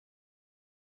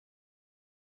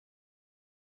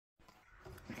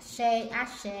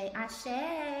Ashe.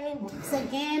 Once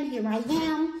again, here I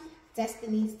am,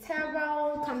 Destiny's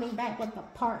Tarot, coming back with a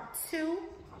part 2.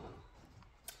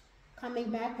 Coming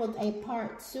back with a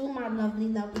part 2, my lovely,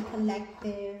 lovely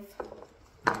collective.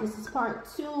 This is part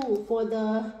 2 for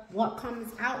the What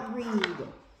Comes Out read.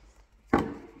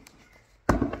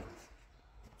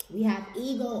 We have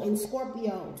Ego and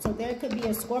Scorpio. So there could be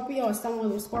a Scorpio or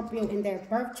someone with Scorpio in their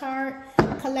birth chart.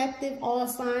 Collective, all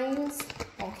signs,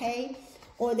 okay?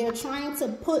 Or they're trying to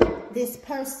put this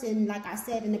person, like I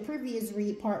said in the previous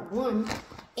read, part 1,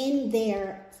 in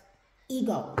their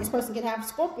ego. This person could have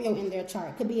Scorpio in their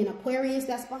chart. Could be an Aquarius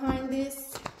that's behind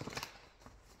this.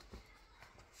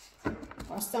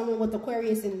 Or someone with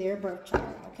Aquarius in their birth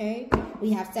chart, okay?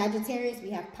 We have Sagittarius,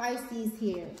 we have Pisces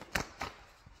here.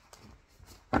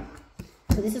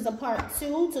 So this is a part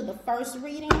 2 to the first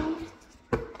reading.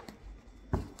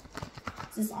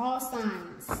 This is all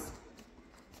signs.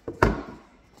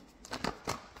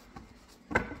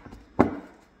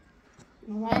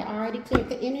 All right, I already cleared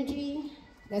the energy.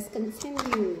 Let's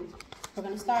continue. We're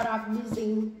going to start off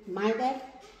using my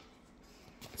deck.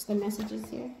 What's the messages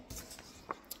here?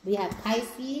 We have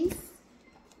Pisces,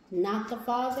 not the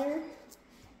father.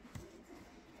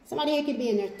 Somebody here could be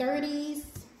in their 30s.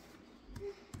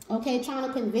 Okay, trying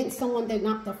to convince someone they're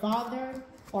not the father,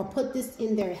 or put this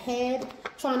in their head,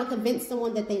 trying to convince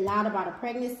someone that they lied about a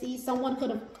pregnancy.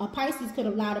 A Pisces could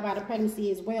have lied about a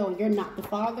pregnancy as well. You're not the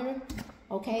father.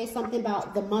 Okay, something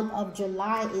about the month of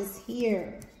July is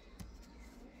here.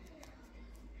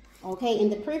 Okay, in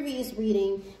the previous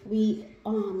reading, we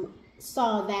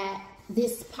saw that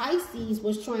this Pisces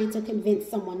was trying to convince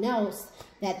someone else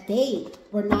that they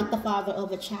were not the father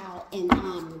of a child, and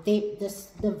this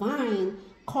divine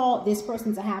called this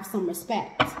person to have some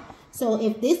respect. So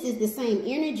if this is the same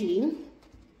energy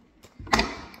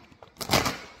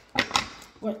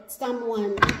where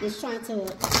someone is trying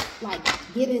to like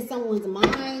get in someone's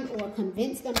mind or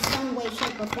convince them some way,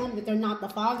 shape, or form that they're not the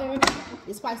father,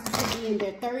 this Pisces could be in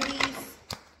their 30s,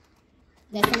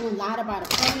 that someone lied about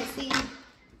a pregnancy.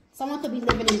 Someone could be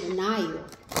living in denial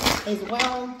as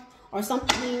well, or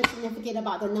something significant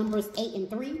about the numbers 8 and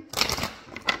 3.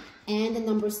 And the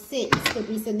number 6 could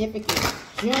be significant.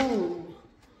 June,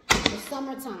 the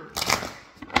summertime.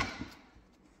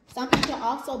 Something could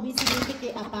also be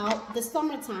significant about the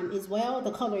summertime as well.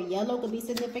 The color yellow could be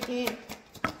significant.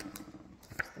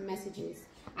 The messages.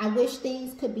 I wish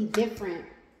things could be different.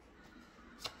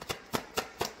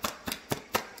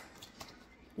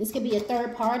 This could be a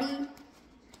third party.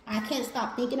 I can't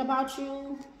stop thinking about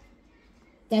you.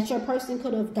 That your person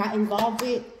could have got involved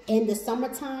with in the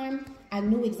summertime. I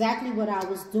knew exactly what I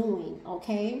was doing,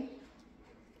 okay?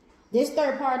 This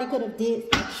third party could have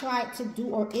tried to do,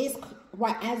 or is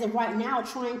as of right now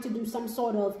trying to do some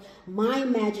sort of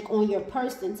mind magic on your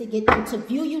person to get them to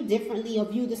view you differently, or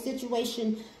view the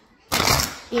situation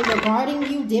in regarding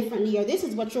you differently, or this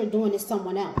is what you're doing to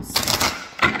someone else.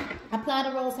 Apply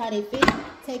the roles how they fit.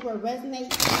 Take what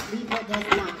resonates, leave what does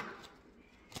not.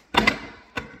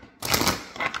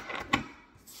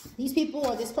 These people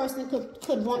or this person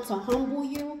could want to humble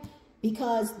you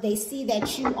because they see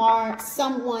that you are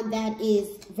someone that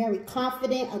is very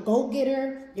confident, a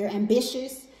go-getter. You're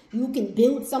ambitious. You can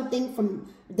build something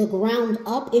from the ground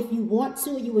up if you want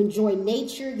to. You enjoy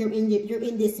nature. You're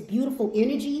in this beautiful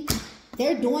energy.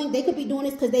 They could be doing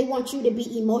this because they want you to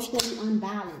be emotionally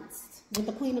unbalanced. With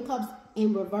the Queen of Cups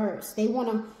in reverse, they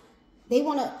want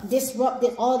to disrupt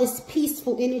all this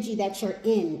peaceful energy that you're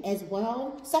in as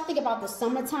well. Something about the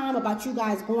summertime, about you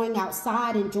guys going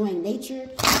outside, enjoying nature,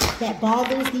 that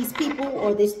bothers these people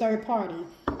or this third party.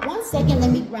 1 second,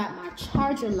 let me grab my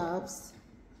charger, loves.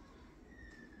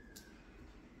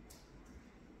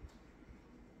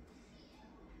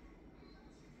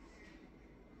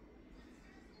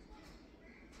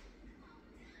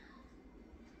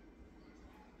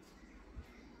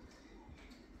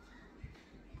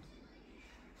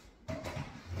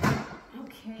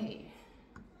 Okay,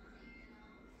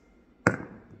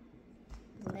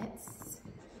 let's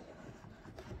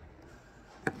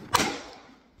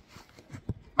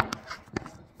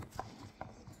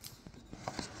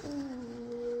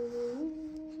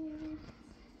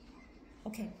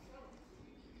okay,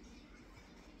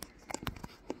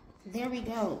 there we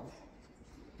go.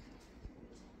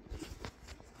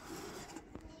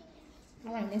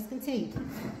 All right, let's continue.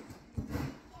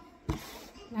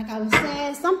 Like I was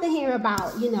saying, something here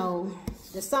about, you know,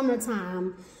 the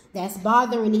summertime that's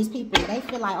bothering these people. They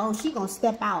feel like, oh, she gonna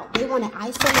step out. They want to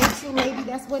isolate you. Maybe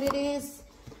that's what it is.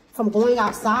 From going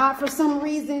outside for some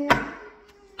reason.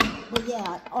 But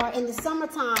yeah, or in the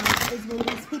summertime is when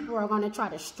these people are going to try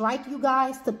to strike you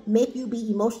guys to make you be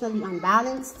emotionally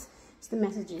unbalanced. It's the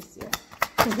messages here.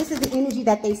 Because this is the energy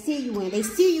that they see you in. They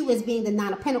see you as being the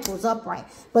Nine of Pentacles upright.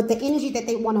 But the energy that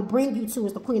they want to bring you to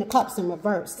is the Queen of Cups in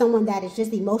reverse. Someone that is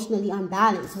just emotionally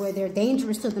unbalanced, where they're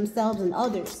dangerous to themselves and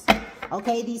others.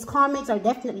 Okay, these karmics are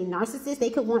definitely narcissists. They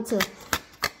could want to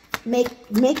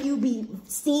make you be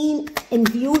seen and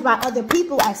viewed by other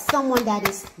people as someone that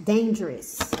is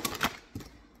dangerous.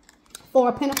 Four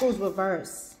of Pentacles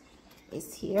reverse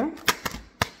is here.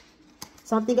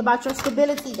 Something about your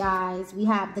stability, guys. We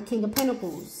have the King of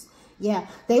Pentacles. Yeah,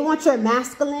 they want your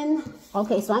masculine.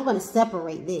 Okay, so I'm going to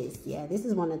separate this. Yeah, this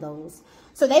is one of those.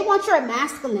 So they want your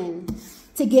masculine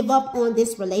to give up on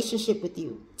this relationship with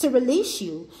you, to release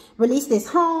you. Release this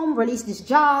home, release this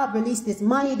job, release this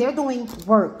money. They're doing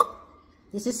work.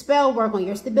 This is spell work on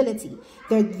your stability.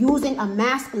 They're using a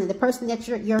masculine, the person that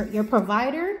your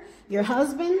provider, your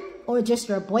husband, or just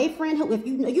your boyfriend, who, if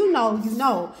you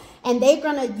know. And they're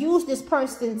going to use this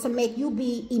person to make you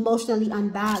be emotionally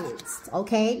unbalanced,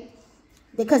 okay?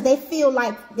 Because they feel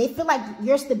like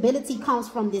your stability comes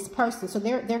from this person. So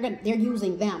they're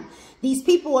using them. These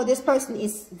people or this person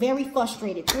is very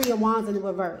frustrated. Three of Wands in the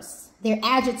reverse. They're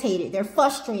agitated. They're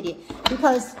frustrated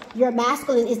because your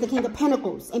masculine is the King of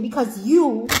Pentacles. And because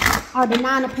you are the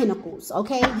Nine of Pentacles,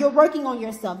 okay? You're working on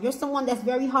yourself. You're someone that's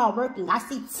very hardworking. I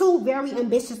see two very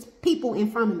ambitious people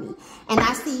in front of me. And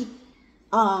I see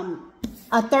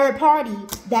a third party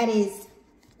that is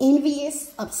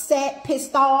envious, upset,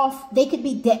 pissed off. They could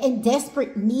be in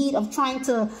desperate need of trying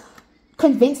to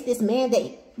convince this man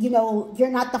that, you know, you're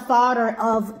not the father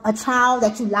of a child,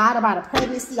 that you lied about a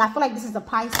pregnancy. I feel like this is a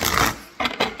Pisces.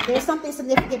 There's something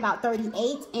significant about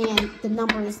 38 and the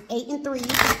numbers 8 and 3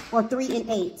 or 3 and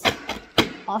 8.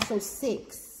 Also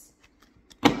 6.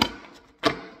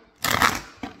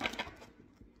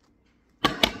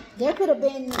 There could have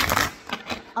been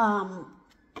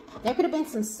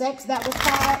some sex that was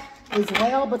had as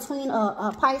well between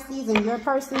a Pisces and your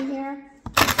person here.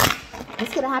 This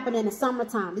could have happened in the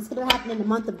summertime. This could have happened in the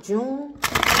month of June.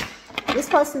 This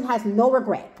person has no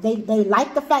regret. They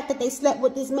like the fact that they slept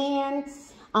with this man.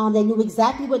 They knew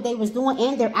exactly what they was doing,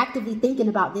 and they're actively thinking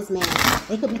about this man.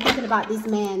 They could be thinking about this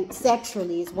man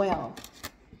sexually as well.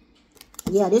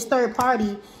 Yeah, this third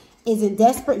party is in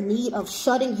desperate need of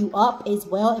shutting you up as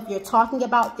well if you're talking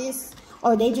about this.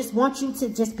 Or they just want you to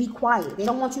just be quiet. They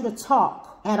don't want you to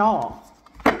talk at all.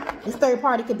 This third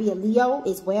party could be a Leo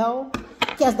as well.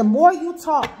 Because the more you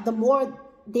talk, the more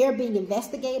they're being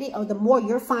investigated, or the more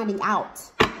you're finding out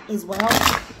as well.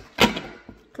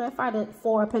 Clarify the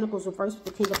Four of Pentacles reverse with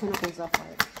the King of Pentacles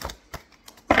upright.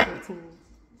 17.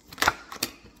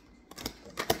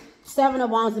 Seven of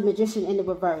Wands, the Magician in the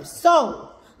reverse.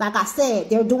 So, like I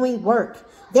said, they're doing work.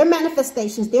 Their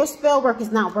manifestations, their spell work is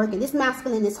not working. This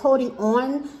masculine is holding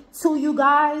on to you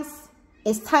guys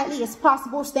as tightly as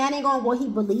possible, standing on what he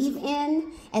believes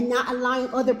in and not allowing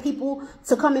other people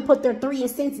to come and put their 3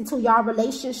 cents into your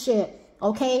relationship,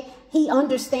 okay? He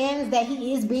understands that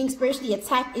he is being spiritually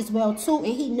attacked as well, too, and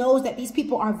he knows that these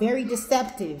people are very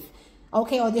deceptive,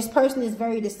 okay? Or this person is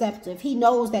very deceptive. He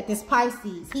knows that this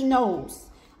Pisces, he knows,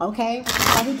 okay,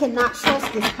 that he cannot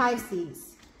trust this Pisces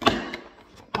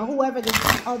or whoever this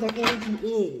other energy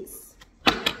is,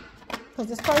 because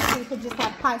this person could just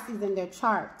have Pisces in their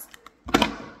chart.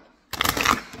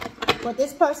 But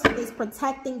this person is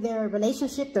protecting their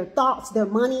relationship, their thoughts, their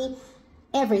money,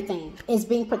 everything is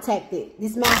being protected.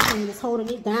 This masculine is holding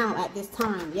it down at this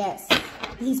time, yes.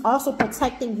 He's also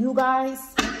protecting you guys.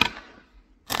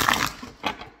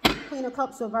 Queen of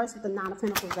Cups reversed with the Nine of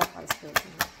Pentacles upright.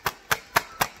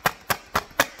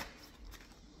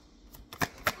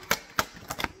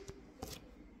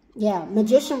 Yeah,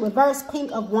 Magician reverse,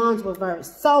 King of Wands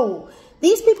reverse. So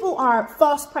these people are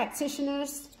false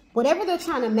practitioners. Whatever they're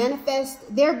trying to manifest,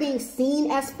 they're being seen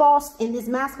as false in this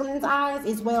masculine's eyes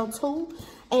as well too.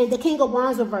 And the King of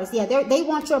Wands reverse, yeah, they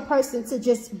want your person to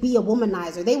just be a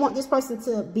womanizer. They want this person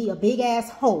to be a big ass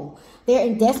hoe. They're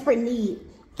in desperate need,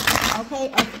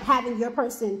 okay, of having your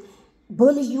person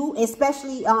bully you,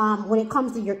 especially when it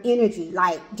comes to your energy.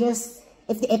 Like, just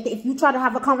if you try to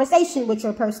have a conversation with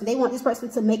your person, they want this person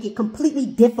to make it completely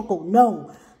difficult.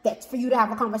 No. That's for you to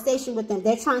have a conversation with them.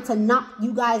 They're trying to knock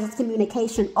you guys'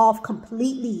 communication off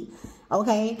completely,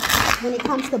 okay? When it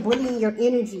comes to bullying your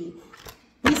energy.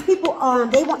 These people,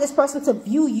 they want this person to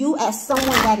view you as someone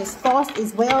that is false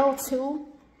as well, too.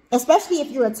 Especially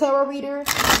if you're a tarot reader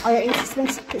or you're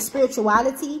into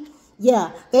spirituality.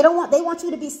 Yeah, they want you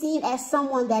to be seen as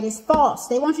someone that is false.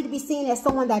 They want you to be seen as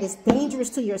someone that is dangerous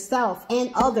to yourself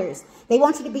and others. They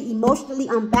want you to be emotionally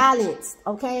unbalanced,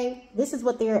 okay? This is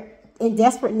what they're in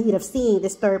desperate need of seeing,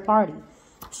 this third party.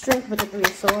 Strength with the 3 of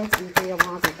Swords and the 3 of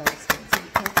Wands reversed.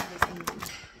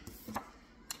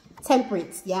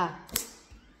 Temperance, yeah.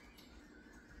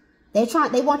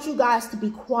 They want you guys to be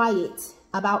quiet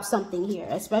about something here,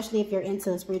 especially if you're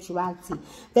into spirituality.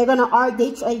 They're gonna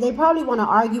argue. They probably want to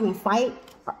argue and fight.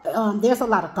 There's a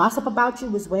lot of gossip about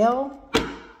you as well.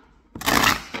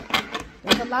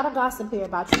 There's a lot of gossip here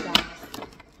about you guys.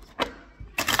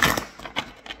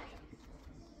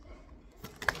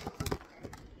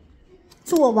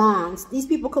 Two of Wands. These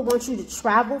people could want you to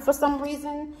travel for some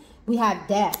reason. We have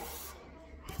Death,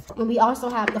 and we also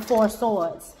have the 4 of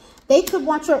Swords. They could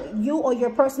want you or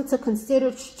your person to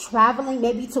consider traveling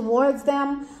maybe towards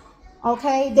them,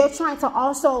 okay? They're trying to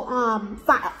also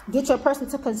get your person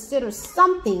to consider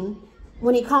something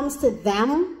when it comes to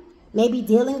them, maybe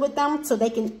dealing with them, so they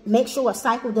can make sure a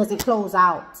cycle doesn't close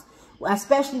out.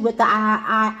 Especially with the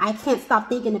I can't stop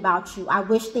thinking about you. I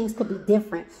wish things could be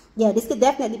different. Yeah, this could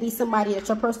definitely be somebody that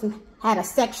your person had a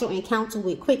sexual encounter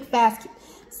with. Quick, fast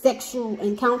sexual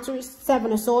encounters. 7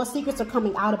 of Swords. Secrets are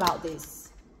coming out about this.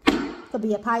 Could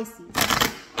be a Pisces.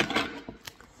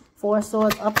 4 of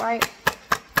Swords upright.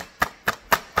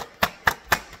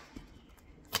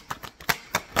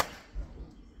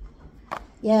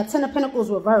 Yeah, 10 of Pentacles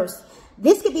reversed.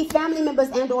 This could be family members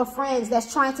and or friends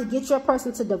that's trying to get your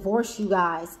person to divorce you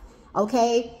guys.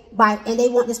 Okay? And they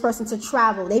want this person to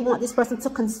travel. They want this person to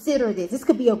consider this. This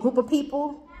could be a group of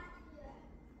people.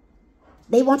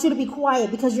 They want you to be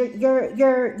quiet because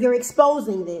you're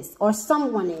exposing this, or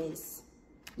someone is.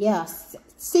 Yes,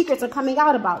 secrets are coming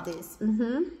out about this.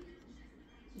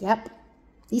 Yep.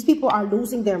 These people are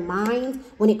losing their mind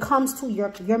when it comes to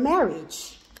your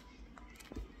marriage.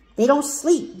 They don't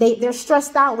sleep. They're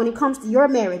stressed out when it comes to your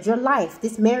marriage, your life.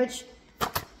 This marriage.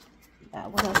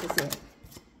 What else is it?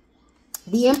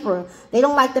 The Emperor. They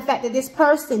don't like the fact that this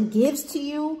person gives to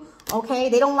you. Okay.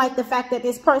 They don't like the fact that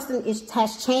this person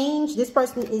has changed. This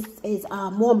person is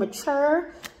more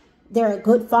mature. They're a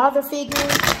good father figure.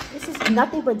 This is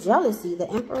nothing but jealousy, the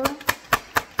Emperor.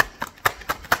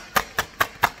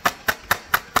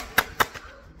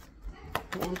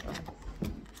 The Emperor.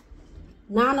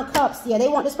 9 of Cups. Yeah, they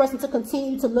want this person to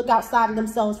continue to look outside of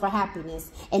themselves for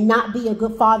happiness and not be a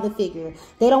good father figure.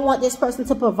 They don't want this person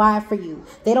to provide for you.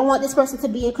 They don't want this person to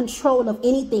be in control of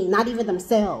anything, not even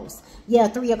themselves. Yeah,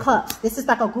 3 of Cups. This is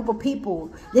like a group of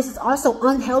people. This is also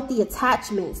unhealthy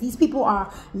attachments. These people are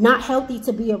not healthy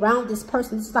to be around this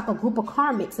person. This is like a group of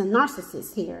karmics and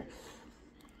narcissists here.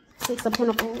 6 of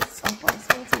Pentacles.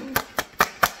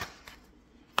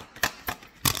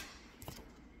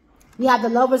 We have the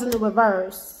Lovers in the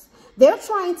reverse. They're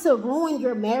trying to ruin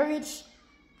your marriage,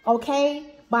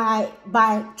 okay, by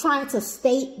trying to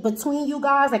state between you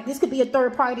guys. Like, this could be a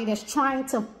third party that's trying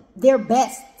to their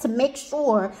best to make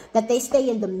sure that they stay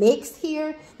in the mix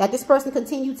here, that this person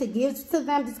continue to give to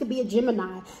them. This could be a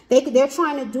Gemini. They're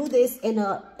trying to do this in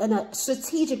a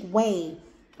strategic way,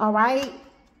 all right?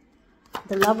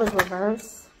 The Lovers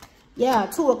reverse. Yeah,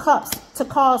 2 of Cups to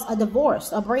cause a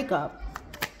divorce, a breakup.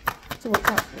 2 of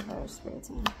Cups reverse, Spirit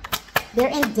team. They're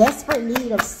in desperate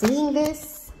need of seeing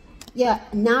this. Yeah,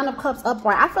 9 of Cups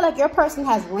upright. I feel like your person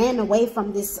has ran away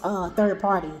from this third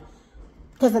party.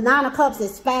 Because the 9 of Cups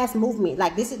is fast movement.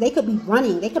 Like, this is, they could be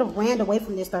running. They could have ran away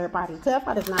from this third party.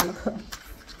 Clarify this 9 of Cups.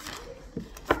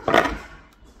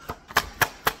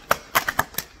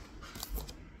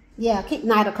 Yeah,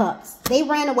 Knight of Cups. They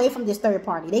ran away from this third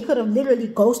party. They could have literally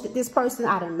ghosted this person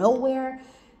out of nowhere.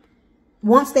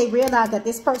 Once they realized that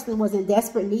this person was in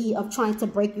desperate need of trying to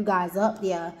break you guys up,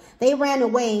 yeah, they ran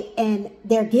away and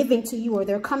they're giving to you, or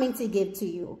they're coming to give to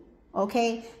you,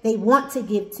 okay? They want to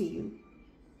give to you.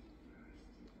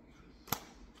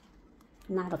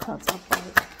 Knight of Cups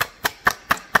upright.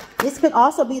 This could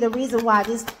also be the reason why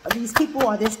these people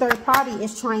or this third party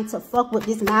is trying to fuck with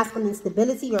this masculine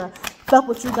stability, or fuck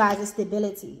with you guys'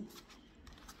 stability.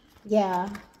 Yeah.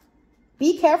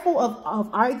 Be careful of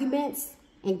arguments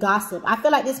and gossip. I feel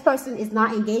like this person is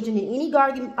not engaging in any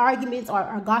arguments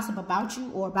or gossip about you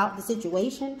or about the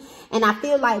situation. And I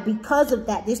feel like because of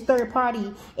that, this third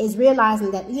party is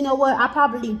realizing that, you know what, I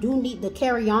probably do need to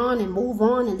carry on and move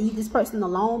on and leave this person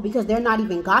alone, because they're not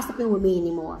even gossiping with me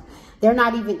anymore. They're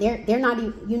not even,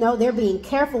 you know, they're being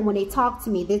careful when they talk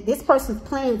to me. This person's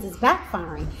plans is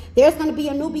backfiring. There's going to be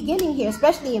a new beginning here,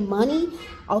 especially in money,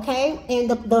 okay?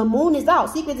 And the moon is out.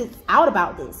 Secret is out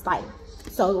about this. Like,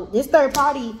 so this third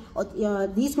party,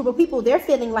 these group of people, they're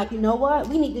feeling like, you know what,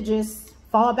 we need to just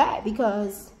fall back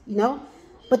because, you know,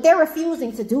 but they're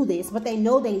refusing to do this, but they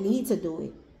know they need to do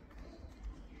it.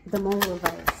 The Moon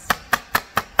reverse.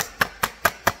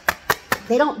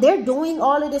 They're doing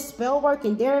all of this spell work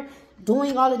and they're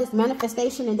doing all of this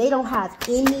manifestation and they don't have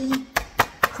any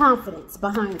confidence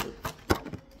behind it.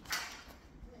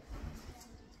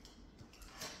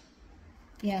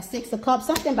 Yeah, Six of Cups.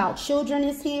 Something about children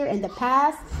is here in the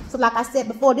past. So like I said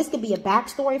before, this could be a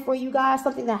backstory for you guys.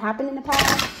 Something that happened in the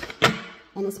past.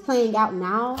 And it's playing out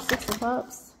now. Six of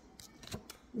Cups.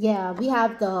 Yeah, we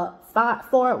have the five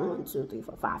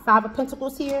of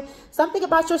Pentacles here. Something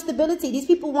about your stability. These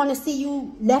people want to see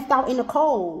you left out in the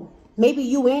cold. Maybe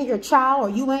you and your child or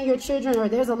you and your children, or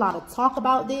there's a lot of talk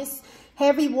about this.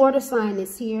 Heavy water sign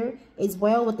is here as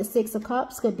well with the Six of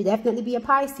Cups. Could be definitely be a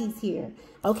Pisces here.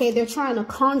 Okay, they're trying to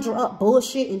conjure up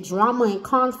bullshit and drama and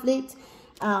conflict.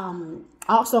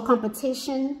 Also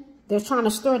competition. They're trying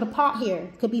to stir the pot here.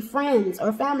 Could be friends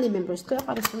or family members.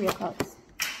 Clarify the Three of Cups.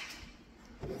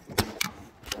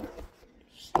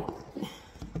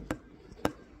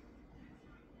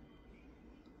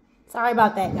 Sorry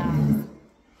about that, guys.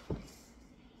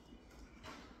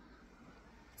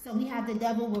 So we have the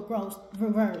Devil with growth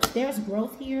reverse. There's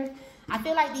growth here. I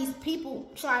feel like these people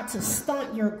try to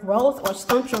stunt your growth or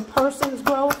stunt your person's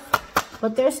growth,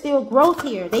 but there's still growth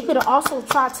here. They could have also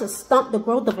tried to stunt the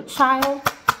growth of a child.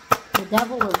 The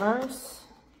Devil reverse.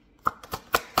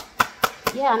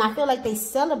 Yeah, and I feel like they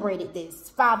celebrated this.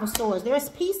 Five of Swords. There's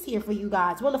peace here for you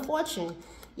guys. Wheel of Fortune.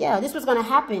 Yeah, this was going to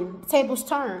happen. The tables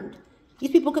turned.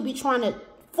 These people could be trying to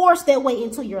force their way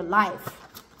into your life.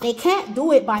 They can't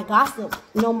do it by gossip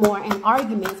no more and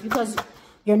arguments because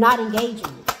you're not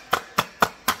engaging.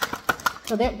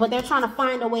 So but they're trying to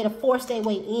find a way to force their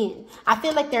way in. I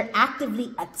feel like they're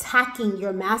actively attacking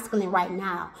your masculine right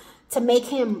now to make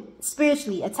him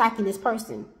spiritually attacking this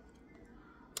person.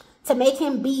 To make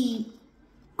him be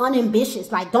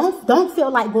unambitious. Like don't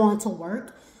feel like going to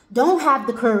work. Don't have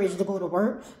the courage to go to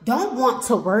work. Don't want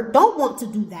to work. Don't want to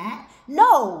do that.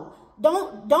 No.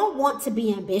 Don't want to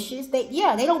be ambitious. They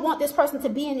don't want this person to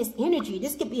be in this energy.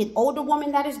 This could be an older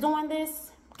woman that is doing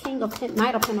this.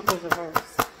 Knight of Pentacles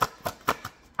reverse.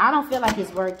 I don't feel like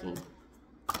it's working.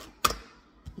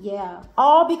 Yeah.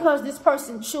 All because this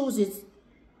person chooses,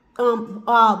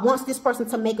 wants this person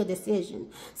to make a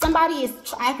decision. Somebody is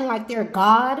acting like they're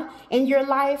God in your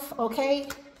life, okay?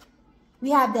 We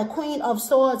have the Queen of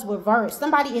Swords reversed.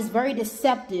 Somebody is very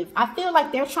deceptive. I feel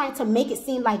like they're trying to make it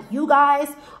seem like you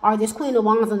guys are this Queen of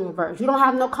Wands in reverse. You don't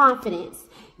have no confidence.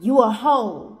 You a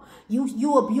hoe.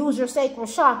 You abuse your sacral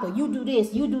chakra. You do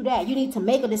this. You do that. You need to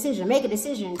make a decision. Make a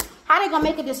decision. How they gonna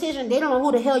make a decision? They don't know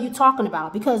who the hell you talking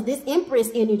about. Because this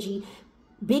Empress energy,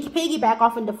 big piggyback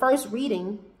off in the first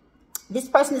reading, this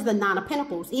person is the Nine of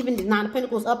Pentacles. Even the Nine of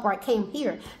Pentacles upright came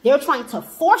here. They're trying to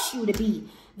force you to be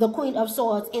the Queen of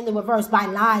Swords in the reverse by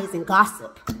lies and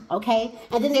gossip, okay?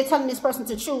 And then they're telling this person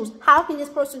to choose. How can this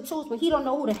person choose when he don't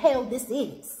know who the hell this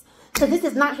is? So this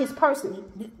is not his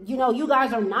person. You know, you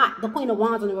guys are not the Queen of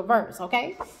Wands in the reverse,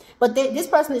 okay? But this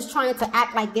person is trying to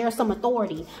act like there's some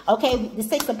authority, okay? The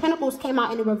Six of Pentacles came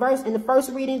out in the reverse in the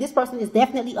first reading. This person is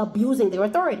definitely abusing their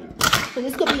authority. So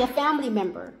this could be a family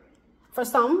member for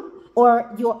some,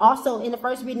 or you're also, in the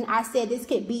first reading, I said this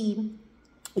could be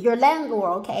your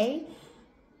landlord, okay?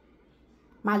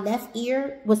 My left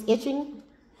ear was itching.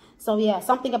 So yeah,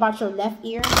 something about your left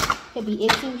ear could be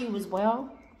itching you as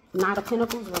well. Knight of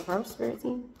Pentacles reverse, spirit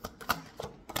team.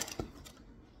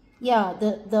 Yeah,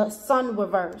 the Sun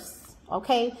reverse.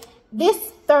 Okay. This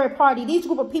third party, these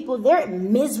group of people, they're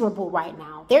miserable right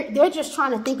now. They're just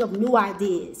trying to think of new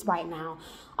ideas right now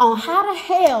on how the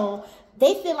hell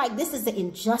they feel like this is an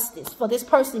injustice for this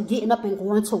person getting up and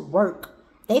going to work.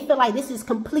 They feel like this is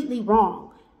completely wrong.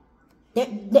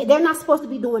 They're not supposed to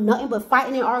be doing nothing but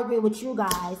fighting and arguing with you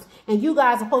guys. And you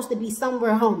guys are supposed to be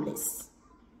somewhere homeless.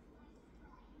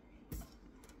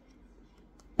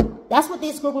 That's what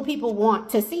this group of people want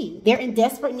to see. They're in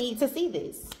desperate need to see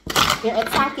this. They're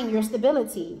attacking your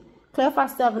stability. Clarify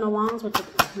Seven of Wands with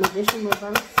the Magician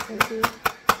reverse.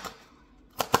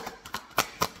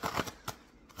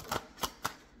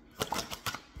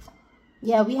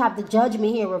 Yeah, we have the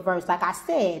Judgment here reversed. Like I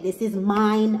said, this is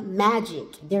mind magic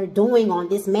they're doing on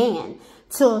this man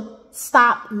to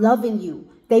stop loving you.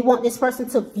 They want this person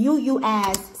to view you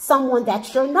as someone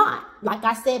that you're not. Like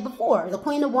I said before, the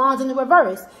Queen of Wands in the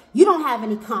reverse. You don't have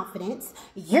any confidence.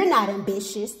 You're not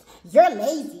ambitious. You're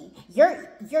lazy. You're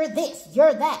this.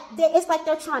 You're that. It's like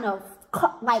they're trying to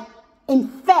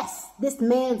infest this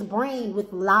man's brain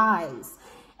with lies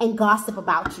and gossip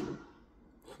about you.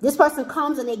 This person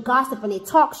comes and they gossip and they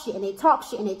talk shit and they talk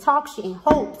shit and they talk shit in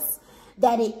hopes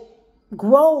that it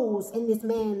grows in this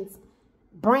man's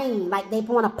brain. Like they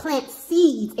want to plant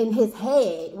seeds in his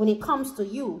head when it comes to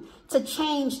you, to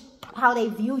change how they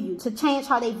view you, to change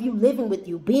how they view living with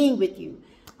you, being with you.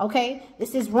 Okay,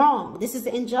 this is wrong. This is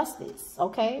an injustice.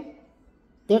 Okay,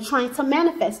 they're trying to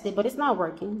manifest it, but it's not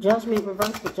working. Judgment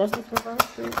reversed, but justice reversed.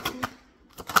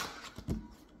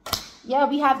 Yeah,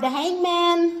 we have the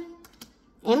Hangman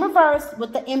in reverse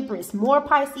with the Empress. More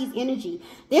Pisces energy.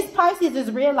 This Pisces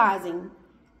is realizing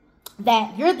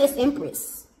that you're this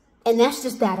Empress, and that's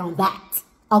just that on that.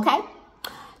 Okay,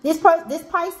 this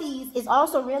Pisces is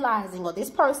also realizing, or this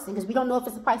person, because we don't know if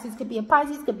it's a Pisces, could be a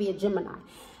Pisces, could be a Gemini.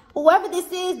 Whoever this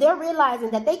is, they're realizing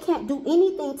that they can't do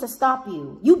anything to stop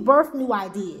you. You birth new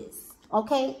ideas,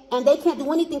 okay? And they can't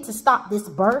do anything to stop this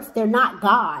birth. They're not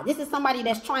God. This is somebody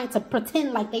that's trying to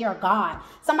pretend like they are God.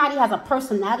 Somebody has a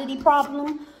personality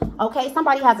problem, okay?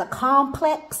 Somebody has a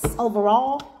complex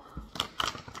overall.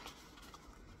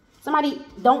 Somebody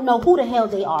don't know who the hell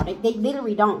they are. They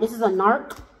literally don't. This is a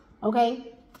narc, okay?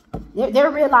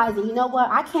 They're realizing, you know what?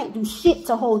 I can't do shit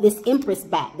to hold this Empress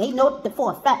back. They know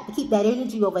for a fact to keep that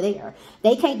energy over there.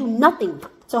 They can't do nothing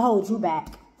to hold you back.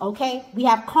 Okay? We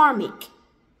have karmic.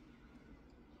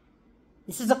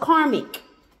 This is a karmic.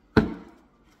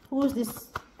 Who is this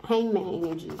Hangman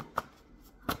energy?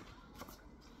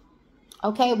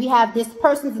 Okay, we have this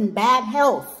person's in bad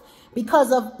health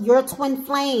because of your twin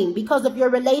flame, because of your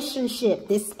relationship.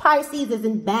 This Pisces is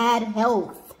in bad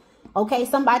health. Okay,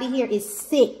 somebody here is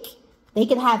sick. They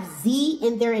can have Z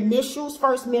in their initials,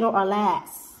 first, middle, or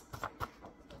last.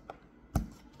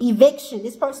 Eviction.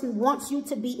 This person wants you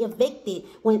to be evicted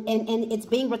and it's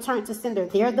being returned to sender.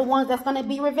 They're the ones that's going to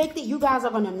be evicted. You guys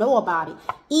are going to know about it.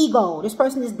 Ego. This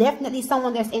person is definitely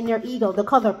someone that's in their ego. The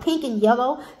color pink and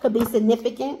yellow could be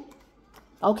significant.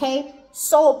 Okay,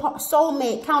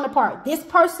 soulmate, counterpart. This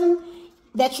person,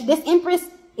 this Empress,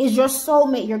 is your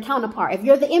soulmate, your counterpart. If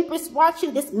you're the Empress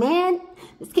watching, this man,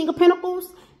 this King of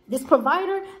Pentacles, this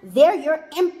provider, they're your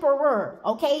emperor,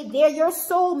 okay? They're your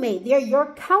soulmate. They're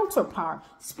your counterpart,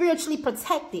 spiritually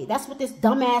protected. That's what this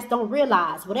dumbass don't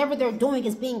realize. Whatever they're doing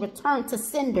is being returned to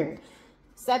sender.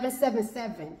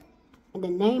 777. In the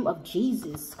name of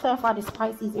Jesus. Clarify this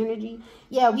Pisces energy.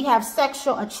 Yeah, we have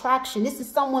sexual attraction. This is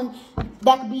someone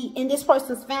that could be in this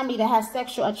person's family that has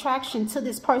sexual attraction to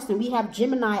this person. We have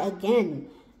Gemini again.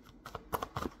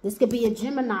 This could be a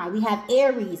Gemini. We have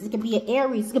Aries. It could be an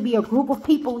Aries. It could be a group of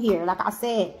people here. Like I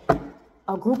said,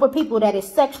 a group of people that is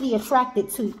sexually attracted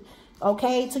to,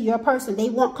 okay, to your person. They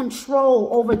want control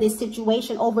over this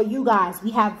situation, over you guys.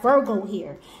 We have Virgo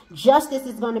here. Justice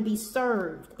is going to be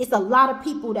served. It's a lot of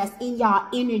people that's in y'all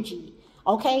energy,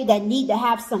 okay, that need to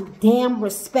have some damn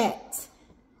respect.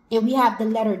 And we have the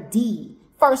letter D.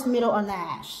 First, middle, or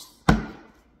last.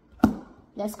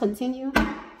 Let's continue.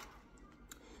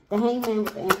 The Hangman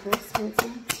with the Empress.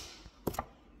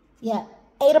 Yeah.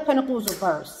 8 of Pentacles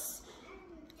reverse.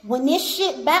 When this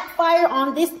shit backfire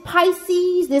on this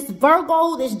Pisces, this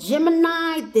Virgo, this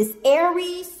Gemini, this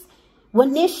Aries,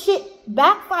 when this shit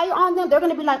backfire on them, they're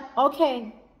going to be like,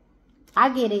 okay, I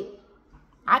get it.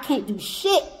 I can't do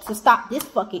shit to stop this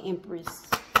fucking Empress.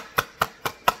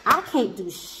 I can't do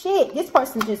shit. This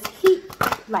person just keep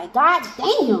like, God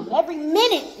damn, every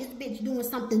minute this bitch doing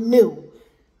something new.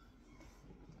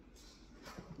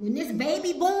 When this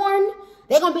baby born,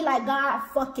 they're going to be like, God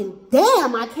fucking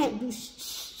damn, I can't do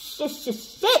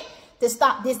shit to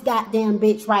stop this goddamn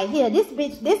bitch right here. This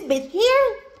bitch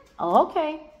here? Oh,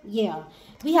 okay. Yeah.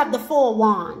 We have the 4 of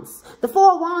Wands. The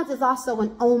 4 of Wands is also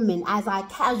an omen, as I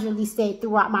casually said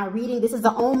throughout my reading. This is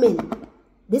an omen.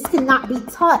 This cannot be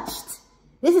touched.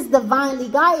 This is divinely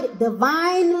guided.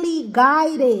 Divinely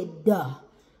guided.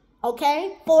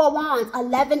 Okay? 4 of Wands.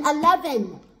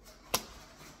 11.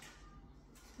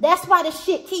 That's why the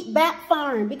shit keep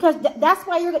backfiring, because that's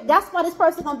why this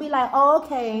person's gonna be like, oh,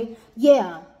 okay,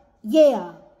 yeah,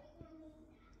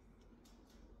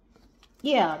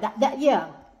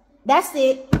 that's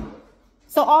it.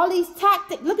 So all these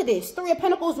tactics, look at this, 3 of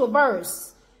Pentacles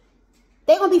reverse.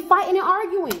 They're gonna be fighting and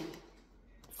arguing,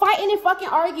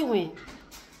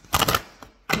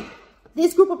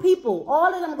 This group of people,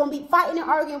 all of them are gonna be fighting and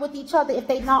arguing with each other if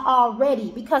they not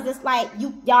already, because it's like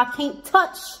y'all can't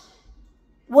touch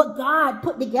what God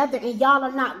put together, and y'all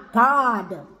are not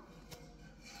God.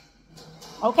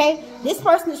 Okay? This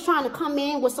person is trying to come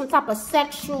in with some type of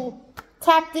sexual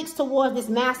tactics towards this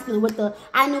masculine with the,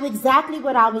 I knew exactly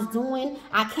what I was doing.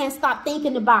 I can't stop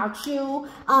thinking about you.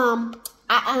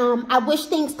 I wish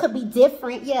things could be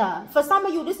different. Yeah. For some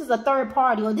of you, this is a third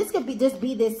party, or this could be just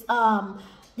be this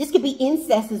This could be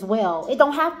incest as well. It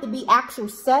don't have to be actual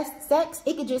sex.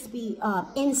 It could just be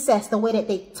incest, the way that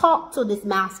they talk to this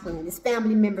masculine, this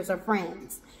family members or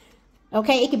friends.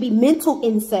 Okay, it could be mental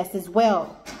incest as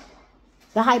well.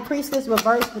 The High Priestess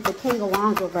reversed with the King of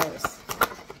Wands reversed.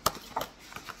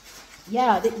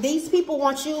 Yeah, these people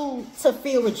want you to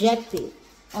feel rejected.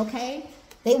 Okay,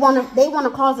 they want to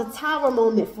cause a tower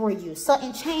moment for you,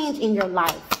 sudden change in your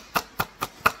life.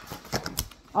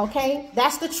 Okay,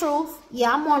 that's the truth.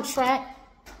 Yeah, I'm on track.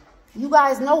 You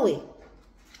guys know it.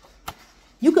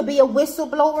 You could be a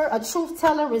whistleblower, a truth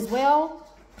teller as well.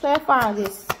 Clarify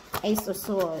this Ace of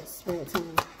Swords, Spirit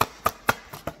Team.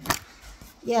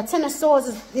 Yeah, Ten of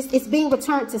Swords, it's being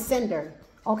returned to sender.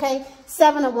 Okay,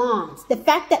 Seven of Wands. The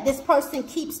fact that this person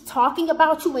keeps talking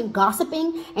about you and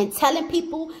gossiping and telling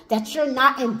people that you're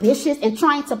not ambitious and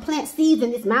trying to plant seeds in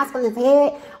this masculine's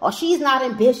head, or she's not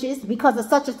ambitious because of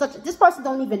such and such. This person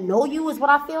don't even know you, is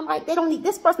what I feel like.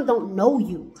 This person don't know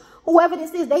you. Whoever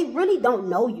this is, they really don't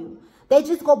know you. They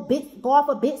just go off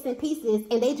of bits and pieces,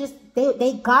 and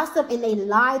they gossip and they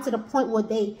lie to the point where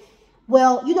they,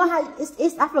 well, you know how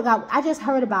it's I forgot. I just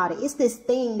heard about it. It's this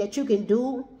thing that you can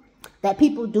do, that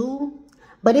people do,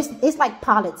 but it's like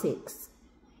politics.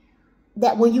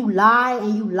 That when you lie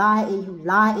and you lie and you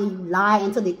lie and you lie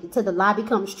until the lie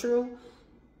becomes true,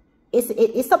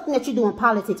 it's something that you do in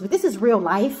politics. But this is real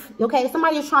life, okay?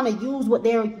 Somebody is trying to use what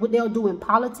they'll do in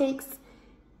politics,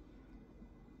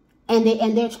 and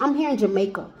I'm here in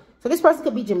Jamaica, so this person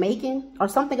could be Jamaican or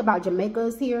something about Jamaica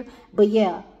is here. But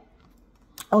yeah,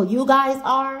 oh, you guys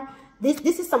are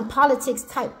this is some politics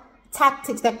type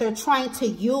tactics that they're trying to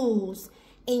use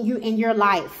in your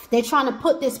life. They're trying to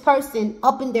put this person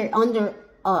up in there under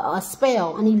a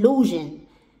spell, an illusion.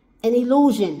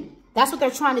 That's what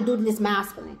they're trying to do to this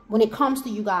masculine when it comes to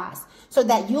you guys, so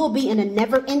that you'll be in a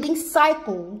never-ending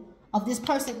cycle of this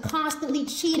person constantly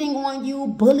cheating on you,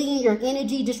 bullying your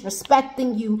energy,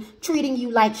 disrespecting you, treating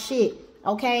you like shit.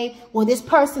 Okay, well, this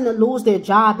person will lose their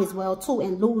job as well too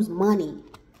and lose money.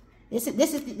 This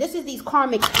is these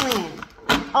karmic plans.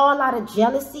 All out of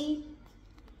jealousy.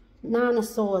 Nine of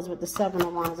Swords with the Seven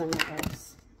of Wands in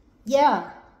reverse. Yeah.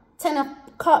 Ten of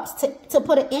Cups to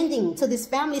put an ending to this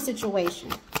family situation.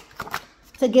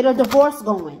 To get a divorce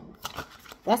going.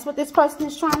 That's what this person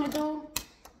is trying to do.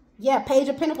 Yeah, Page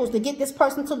of Pentacles to get this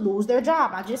person to lose their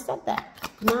job. I just said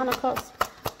that. Nine of Cups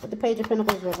with the Page of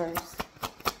Pentacles reverse.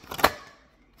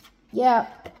 Yeah.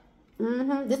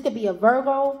 This could be a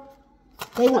Virgo.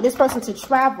 They want this person to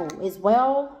travel as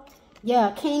well.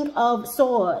 Yeah, King of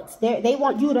Swords. They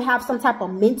want you to have some type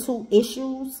of mental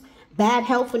issues, bad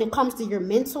health when it comes to your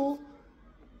mental.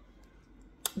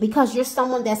 Because you're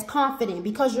someone that's confident,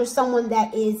 because you're someone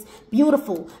that is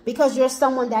beautiful, because you're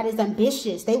someone that is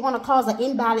ambitious. They want to cause an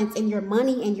imbalance in your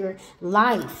money and your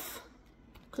life.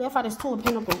 Clarify this Two of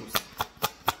Pentacles.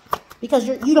 Because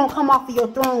you don't come off of your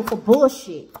throne for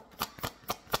bullshit.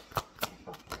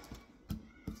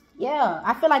 Yeah,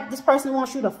 I feel like this person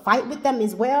wants you to fight with them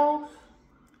as well.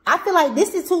 I feel like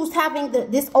this is who's having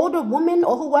this older woman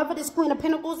or whoever this Queen of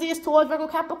Pentacles is, Taurus, Virgo,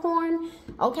 Capricorn.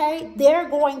 Okay, they're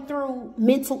going through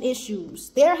mental issues.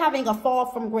 They're having a fall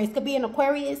from grace. Could be an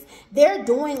Aquarius. They're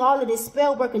doing all of this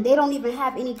spell work and they don't even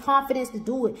have any confidence to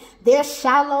do it. They're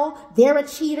shallow. They're a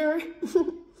cheater.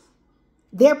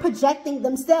 They're projecting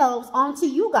themselves onto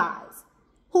you guys.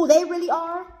 Who they really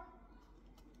are.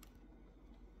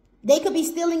 They could be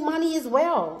stealing money as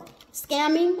well.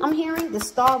 Scamming, I'm hearing. The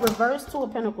Star reverse, Two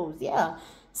of Pentacles. Yeah.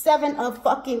 Seven of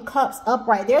fucking Cups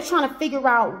upright. They're trying to figure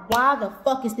out why the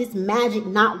fuck is this magic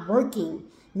not working.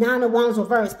 Nine of Wands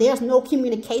reverse. There's no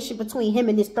communication between him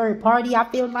and this third party, I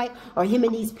feel like, or him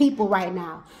and these people right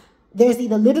now. There's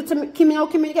either little to no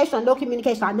communication or no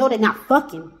communication. I know they're not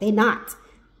fucking. They're not.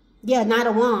 Yeah, Knight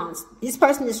of Wands. This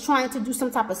person is trying to do some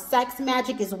type of sex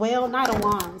magic as well. Knight of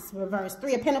Wands reversed.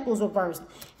 Three of Pentacles reversed.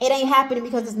 It ain't happening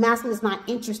because this masculine is not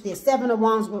interested. Seven of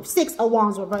Wands, Six of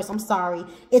Wands reversed. I'm sorry.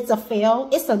 It's a fail.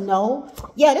 It's a no.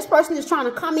 Yeah, this person is trying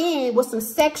to come in with some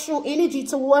sexual energy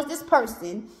towards this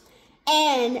person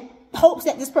and hopes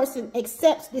that this person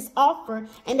accepts this offer,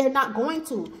 and they're not going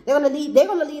to. They're gonna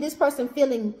leave this person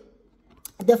feeling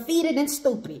defeated and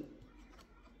stupid.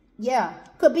 Yeah,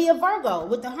 could be a Virgo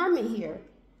with the Hermit here.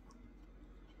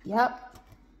 Yep.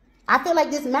 I feel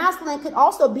like this masculine could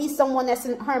also be someone that's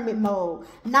in Hermit mode.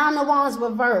 Nine of Wands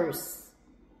reverse.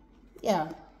 Yeah.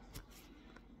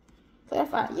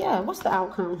 Clarify. Yeah, what's the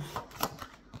outcome?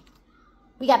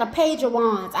 We got a Page of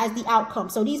Wands as the outcome.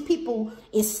 So these people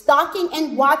is stalking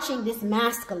and watching this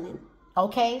masculine.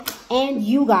 Okay? And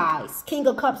you guys. King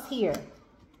of Cups here.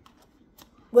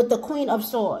 With the Queen of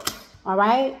Swords. All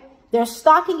right? They're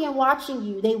stalking and watching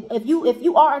you. If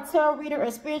you are a tarot reader or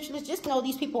a spiritualist, just know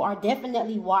these people are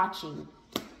definitely watching.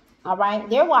 All right?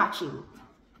 They're watching.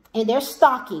 And they're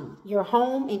stalking your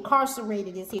home.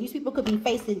 Incarcerated is here. These people could be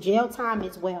facing jail time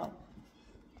as well.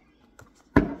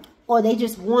 Or they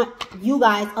just want you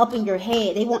guys up in your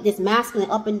head. They want this masculine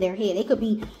up in their head.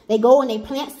 They go and they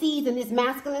plant seeds in this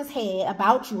masculine's head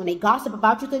about you. And they gossip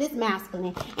about you to this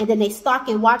masculine. And then they stalk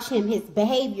and watch him, his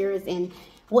behaviors and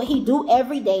what he do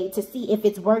every day to see if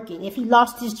it's working. If he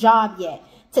lost his job yet.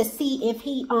 To see if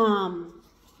he's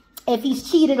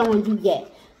cheated on you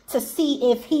yet. To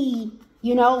see if he,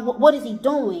 you know, what is he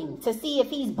doing? To see if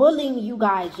he's bullying you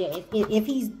guys yet. If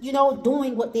he's, you know,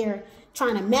 doing what they're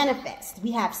trying to manifest.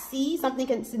 We have C,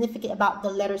 something significant about the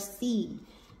letter C.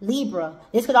 Libra.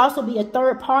 This could also be a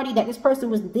third party that this person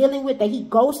was dealing with, that he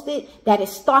ghosted, that is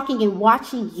stalking and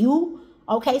watching you.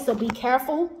 Okay, so be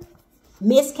careful.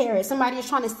 Miscarriage. Somebody is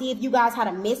trying to see if you guys had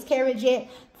a miscarriage yet.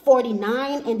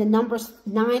 49 and the numbers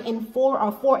 9 and 4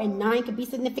 or 4 and 9 could be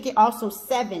significant. Also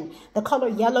 7. The color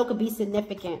yellow could be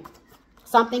significant.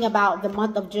 Something about the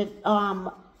month of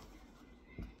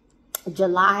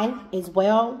July as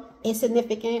well is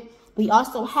significant. We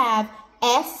also have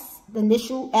S, the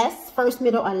initial S, first,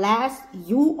 middle, or last.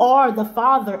 You are the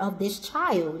father of this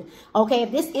child. Okay,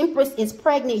 if this Empress is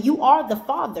pregnant, you are the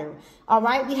father. All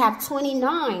right, we have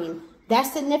 29.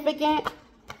 That's significant.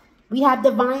 We have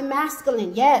divine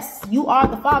masculine. Yes, you are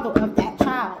the father of that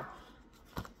child.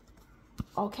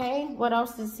 Okay, what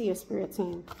else is here, Spirit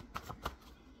Team?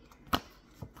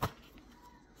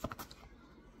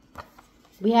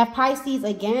 We have Pisces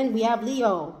again. We have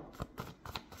Leo.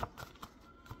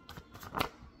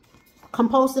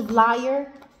 Compulsive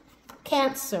liar.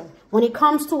 Cancer. When it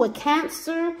comes to a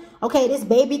Cancer, okay, this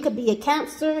baby could be a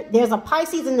Cancer. There's a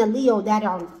Pisces and a Leo that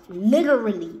are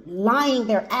literally lying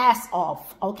their ass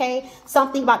off, okay?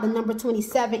 Something about the number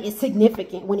 27 is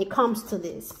significant when it comes to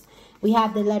this. We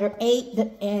have the letter 8,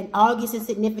 and August is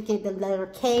significant. The letter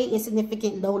K is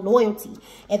significant, no loyalty.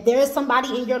 If there is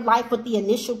somebody in your life with the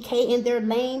initial K in their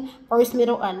name, first,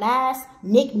 middle, or last,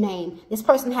 nickname, this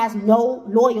person has no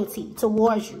loyalty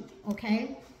towards you,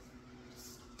 okay?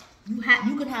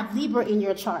 You could have Libra in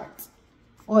your chart,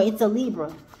 or it's a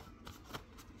Libra.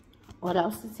 What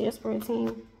else is here, Spirit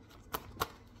Team?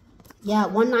 Yeah,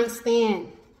 one-night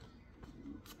stand.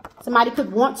 Somebody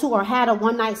could want to or had a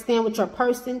one-night stand with your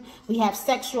person. We have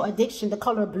sexual addiction. The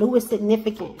color blue is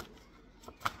significant.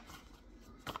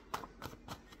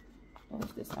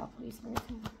 Close this out, please.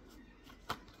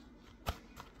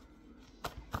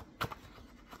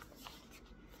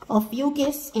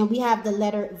 Ophiuchus, and we have the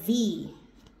letter V.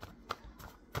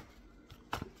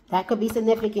 That could be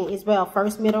significant as well.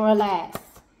 First, middle, or last.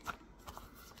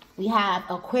 We have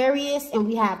Aquarius, and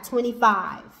we have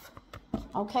 25.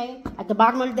 Okay, at the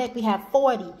bottom of the deck we have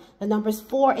 40. The numbers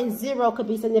 4 and 0 could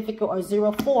be significant, or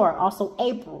 04. Also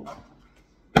April.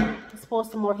 Let's pull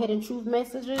some more hidden truth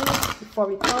messages before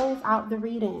we close out the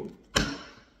reading.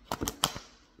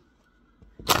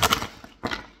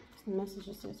 Some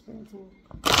messages to Spirit Team.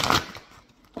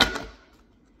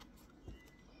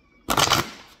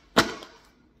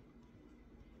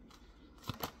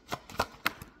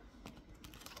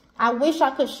 I wish I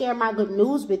could share my good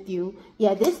news with you.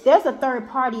 Yeah, there's a third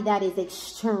party that is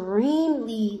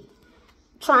extremely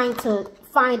trying to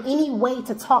find any way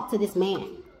to talk to this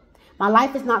man. My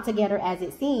life is not together as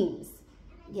it seems.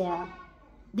 Yeah.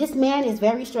 This man is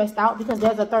very stressed out because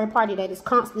there's a third party that is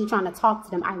constantly trying to talk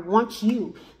to them. I want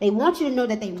you. They want you to know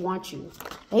that they want you.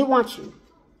 They want you.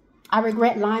 I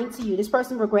regret lying to you. This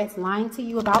person regrets lying to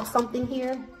you about something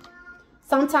here.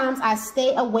 Sometimes I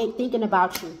stay awake thinking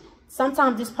about you.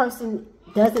 Sometimes this person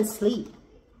doesn't sleep.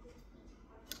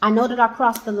 I know that I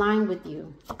crossed the line with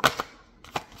you.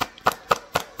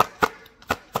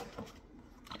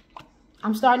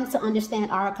 I'm starting to understand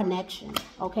our connection,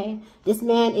 okay? This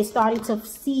man is starting to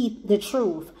see the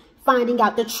truth. Finding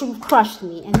out the truth crushed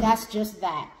me, and that's just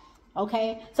that,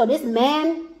 okay? So this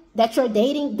man that you're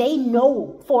dating, they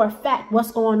know for a fact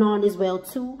what's going on as well,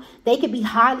 too. They could be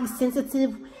highly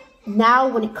sensitive. Now,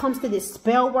 when it comes to this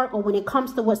spell work, or when it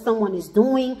comes to what someone is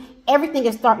doing, everything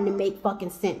is starting to make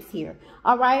fucking sense here.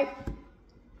 All right.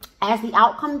 As the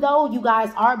outcome, though, you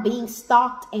guys are being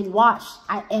stalked and watched.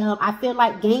 I feel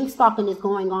like gang stalking is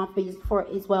going on for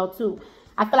as well, too.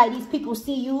 I feel like these people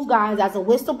see you guys as a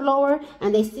whistleblower,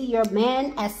 and they see your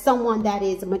man as someone that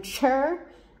is mature,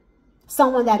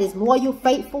 someone that is loyal,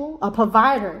 faithful, a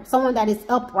provider, someone that is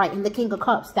upright in the King of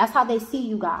Cups. That's how they see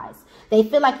you guys. They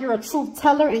feel like you're a truth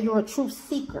teller and you're a truth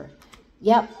seeker.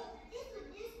 Yep.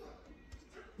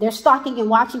 They're stalking and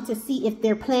watching to see if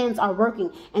their plans are working.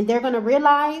 And they're going to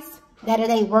realize that it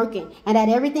ain't working, and that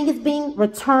everything is being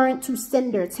returned to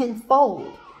sender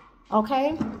tenfold. Okay?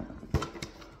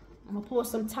 I'm going to pull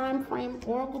some time frame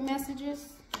oracle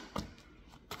messages.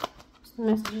 Some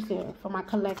messages here for my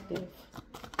collective.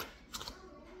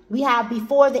 We have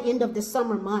before the end of the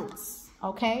summer months.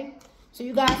 Okay? So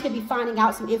you guys could be finding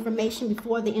out some information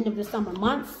before the end of the summer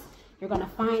months. You're going to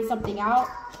find something out.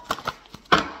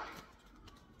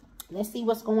 Let's see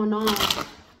what's going on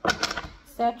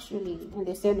sexually in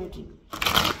this energy.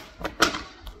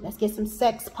 Let's get some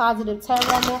sex positive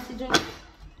tarot messages.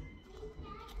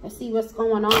 Let's see what's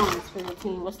going on, Spirit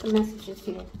Team. What's the messages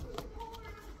here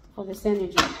for this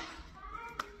energy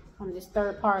from this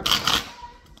third party?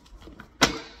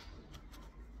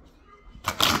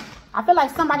 I feel like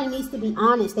somebody needs to be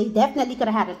honest. They definitely could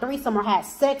have had a threesome or had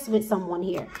sex with someone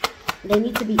here. They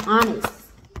need to be honest.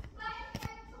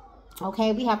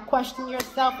 Okay, we have question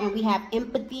yourself and we have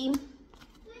empathy.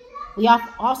 We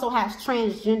also have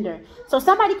transgender. So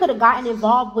somebody could have gotten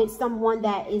involved with someone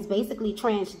that is basically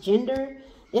transgender.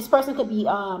 This person could be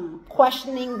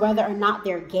questioning whether or not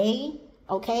they're gay.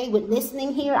 Okay, with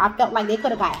listening here, I felt like they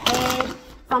could have got head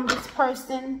from this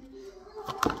person.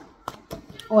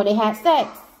 Or they had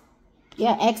sex.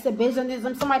 Yeah,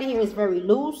 exhibitionism. Somebody here is very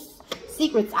loose.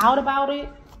 Secrets out about it.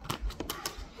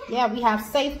 Yeah, we have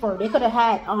safer. They could have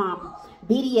had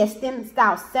BDSM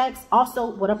style sex.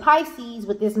 Also with a Pisces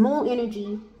with this moon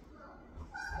energy.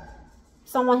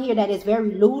 Someone here that is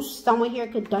very loose. Someone here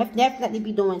could definitely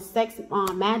be doing sex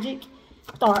magic.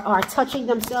 Or touching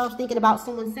themselves, thinking about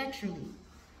someone sexually.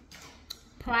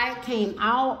 Pride came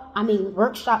out.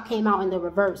 Workshop came out in the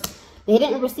reverse. They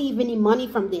didn't receive any money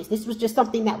from this. This was just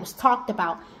something that was talked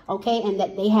about, okay? And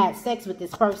that they had sex with this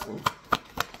person.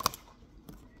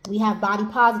 We have body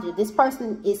positive. This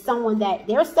person is someone that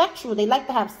they're sexual. They like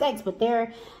to have sex, but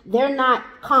they're not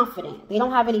confident. They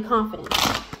don't have any confidence.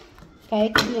 Okay,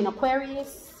 it could be an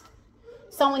Aquarius.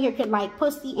 Someone here could like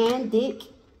pussy and dick.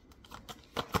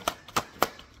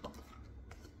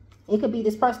 It could be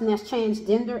this person that's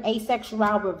transgender,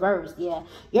 asexual, reversed. Yeah.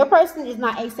 Your person is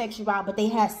not asexual, but they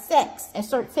have sex,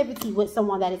 assertivity with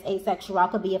someone that is asexual.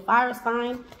 Could be a fire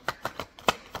sign.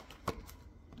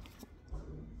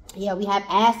 Yeah, we have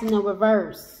ass in the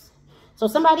reverse. So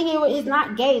somebody here is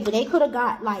not gay, but they could have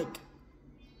got like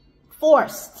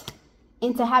forced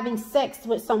into having sex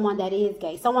with someone that is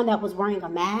gay. Someone that was wearing a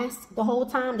mask the whole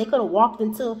time. They could have walked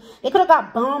into, they could have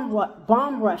got bomb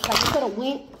rushed. Like they could have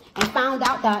went and found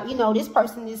out that, you know, this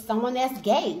person is someone that's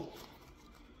gay.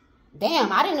 Damn,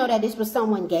 I didn't know that this was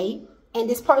someone gay. And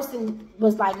this person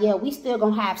was like, yeah, we still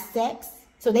gonna have sex.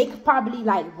 So they could probably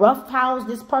like roughhouse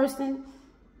this person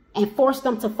and force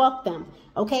them to fuck them.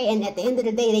 Okay, and at the end of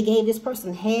the day, they gave this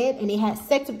person head and they had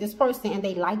sex with this person and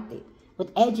they liked it.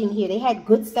 With edging here, they had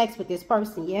good sex with this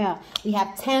person. Yeah, we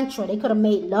have tantra. They could have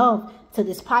made love to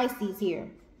this Pisces here.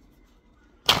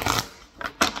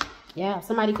 Yeah,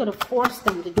 somebody could have forced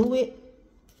them to do it.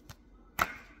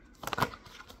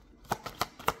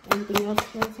 Anything else?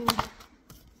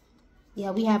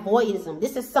 Yeah, we have voyeurism.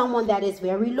 This is someone that is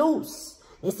very loose.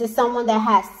 This is someone that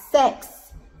has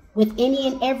sex with any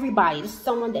and everybody. This is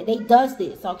someone that does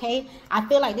this, okay? I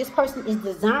feel like this person is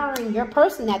desiring your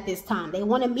person at this time. They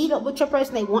want to meet up with your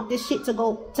person. They want this shit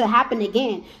to happen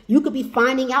again. You could be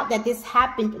finding out that this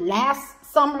happened last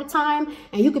summertime,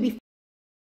 and you could be